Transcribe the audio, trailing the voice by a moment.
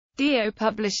Dio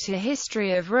published a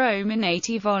history of Rome in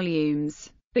 80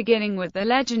 volumes. Beginning with the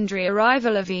legendary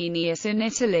arrival of Aeneas in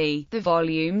Italy, the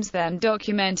volumes then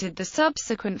documented the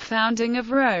subsequent founding of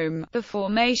Rome, the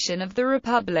formation of the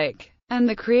Republic, and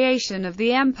the creation of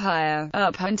the Empire,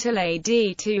 up until AD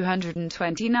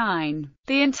 229.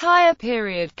 The entire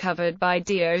period covered by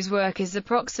Dio's work is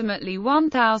approximately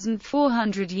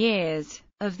 1,400 years.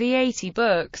 Of the 80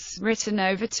 books, written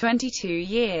over 22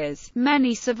 years,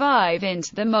 many survive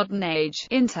into the modern age,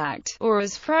 intact, or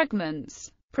as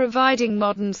fragments, providing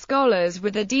modern scholars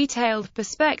with a detailed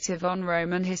perspective on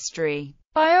Roman history.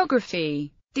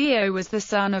 Biography. Dio was the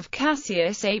son of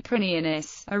Cassius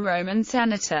Apronianus, a Roman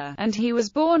senator, and he was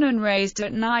born and raised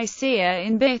at Nicaea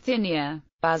in Bithynia.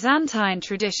 Byzantine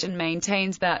tradition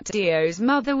maintains that Dio's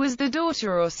mother was the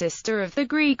daughter or sister of the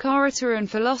Greek orator and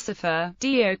philosopher,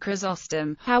 Dio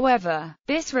Chrysostom. However,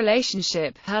 this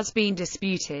relationship has been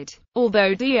disputed.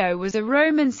 Although Dio was a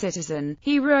Roman citizen,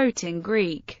 he wrote in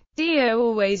Greek. Dio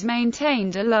always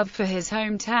maintained a love for his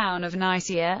hometown of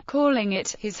Nicaea, calling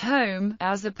it his home,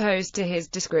 as opposed to his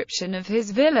description of his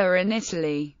villa in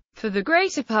Italy. For the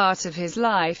greater part of his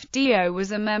life, Dio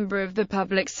was a member of the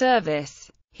public service.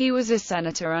 He was a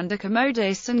senator under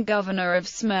Commodus and governor of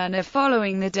Smyrna.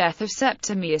 Following the death of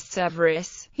Septimius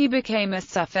Severus, he became a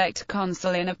suffect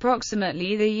consul in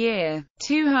approximately the year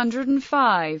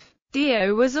 205.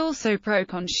 Dio was also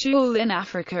proconsul in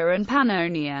Africa and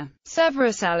Pannonia.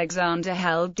 Severus Alexander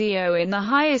held Dio in the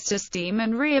highest esteem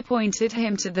and reappointed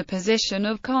him to the position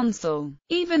of consul,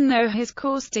 even though his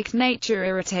caustic nature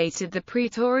irritated the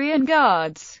Praetorian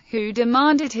guards, who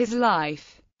demanded his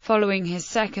life. Following his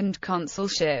second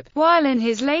consulship, while in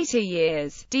his later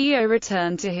years, Dio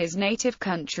returned to his native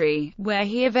country, where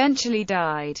he eventually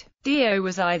died. Dio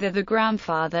was either the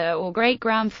grandfather or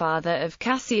great-grandfather of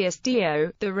Cassius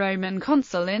Dio, the Roman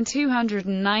consul in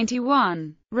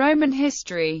 291. Roman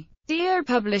history. Dio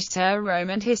published her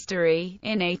Roman history,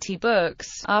 in 80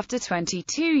 books, after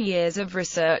 22 years of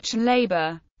research and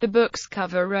labor. The books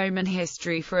cover Roman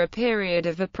history for a period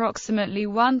of approximately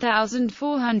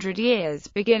 1,400 years,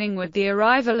 beginning with the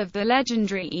arrival of the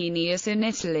legendary Aeneas in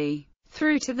Italy,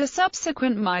 through to the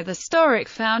subsequent mythostoric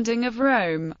founding of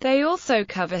Rome. They also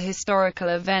cover historical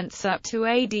events up to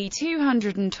AD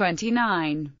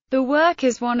 229. The work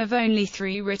is one of only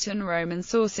 3 written Roman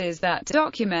sources that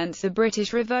document the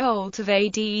British revolt of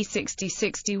AD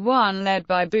 60-61 led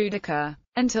by Boudicca.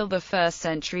 Until the 1st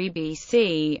century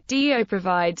BC, Dio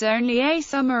provides only a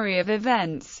summary of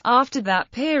events. After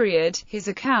that period, his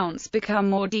accounts become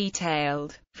more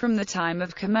detailed. From the time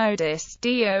of Commodus,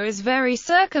 Dio is very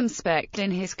circumspect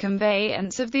in his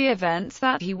conveyance of the events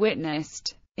that he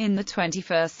witnessed. In the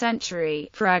 21st century,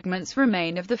 fragments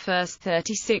remain of the first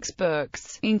 36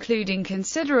 books, including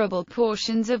considerable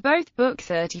portions of both Book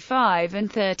 35 and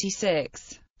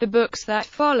 36. The books that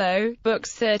follow,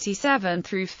 books 37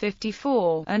 through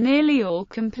 54, are nearly all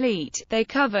complete. They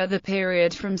cover the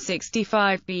period from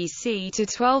 65 BC to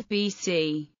 12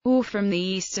 BC, or from the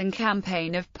Eastern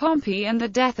Campaign of Pompey and the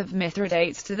death of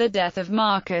Mithridates to the death of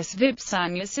Marcus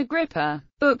Vipsanius Agrippa.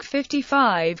 Book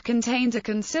 55 contains a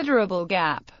considerable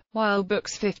gap, while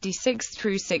books 56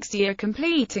 through 60 are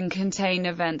complete and contain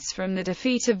events from the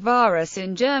defeat of Varus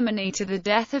in Germany to the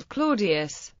death of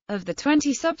Claudius. Of the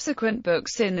 20 subsequent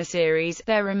books in the series,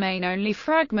 there remain only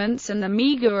fragments and the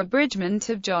meager abridgment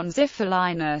of John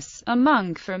Xiphilinus, a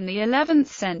monk from the 11th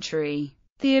century.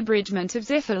 The abridgment of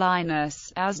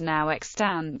Xiphilinus, as now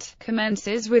extant,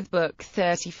 commences with Book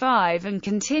 35 and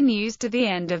continues to the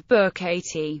end of Book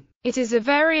 80. It is a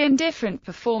very indifferent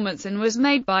performance and was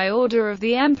made by order of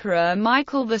the Emperor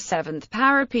Michael VII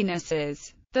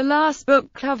Parapeneses. The last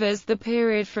book covers the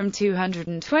period from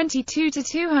 222 to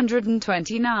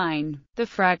 229. The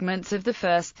fragments of the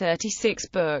first 36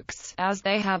 books, as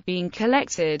they have been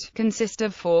collected, consist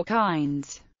of 4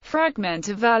 kinds. Fragment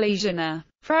of Valesiana.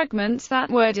 Fragments that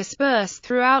were dispersed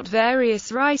throughout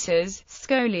various writers,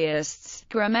 scholiasts,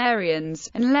 grammarians,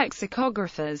 and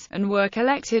lexicographers, and were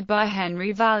collected by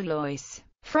Henry Valois.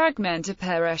 Fragment of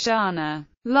Peresiana.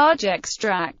 Large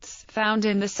extracts, found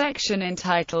in the section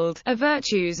entitled, A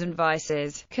Virtues and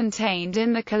Vices, contained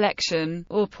in the collection,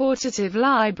 or portative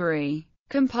library,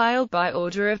 compiled by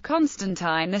order of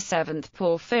Constantine VII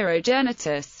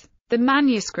Porphyrogenitus. The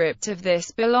manuscript of this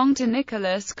belonged to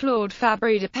Nicolas Claude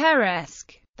Fabry de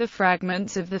Peresque. The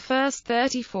fragments of the first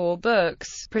 34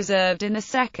 books, preserved in the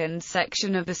second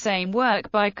section of the same work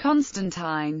by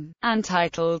Constantine, and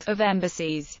titled, Of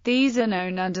Embassies, these are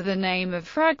known under the name of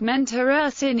Fragmenta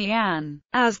Ursinian,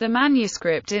 as the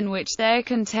manuscript in which they are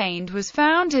contained was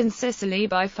found in Sicily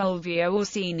by Fulvio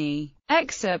Orsini.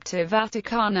 Excerpta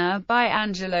Vaticana by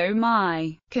Angelo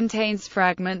Mai, contains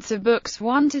fragments of books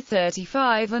 1 to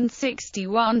 35 and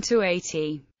 61 to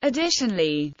 80.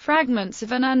 Additionally, fragments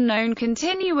of an unknown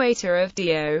continuator of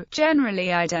Dio,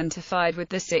 generally identified with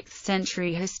the 6th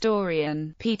century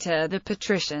historian, Peter the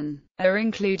Patrician, are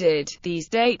included. These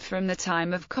date from the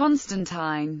time of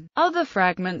Constantine. Other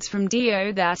fragments from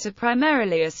Dio that are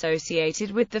primarily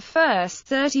associated with the first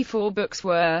 34 books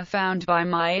were found by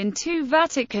Mai in 2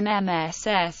 Vatican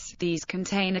MSS. These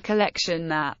contain a collection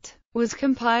that was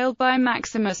compiled by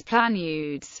Maximus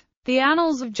Planudes. The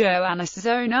Annals of Joannes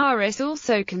Zonaras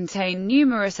also contain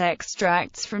numerous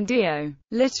extracts from Dio.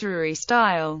 Literary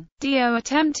style. Dio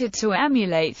attempted to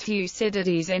emulate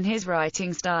Thucydides in his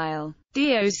writing style.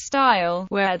 Dio's style,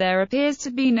 where there appears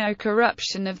to be no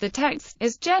corruption of the text,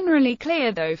 is generally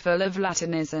clear though full of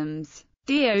Latinisms.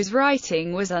 Dio's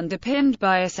writing was underpinned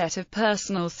by a set of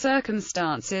personal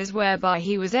circumstances whereby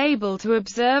he was able to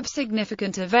observe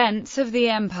significant events of the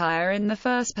empire in the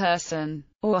first person,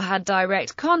 or had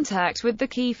direct contact with the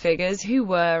key figures who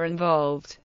were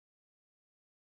involved.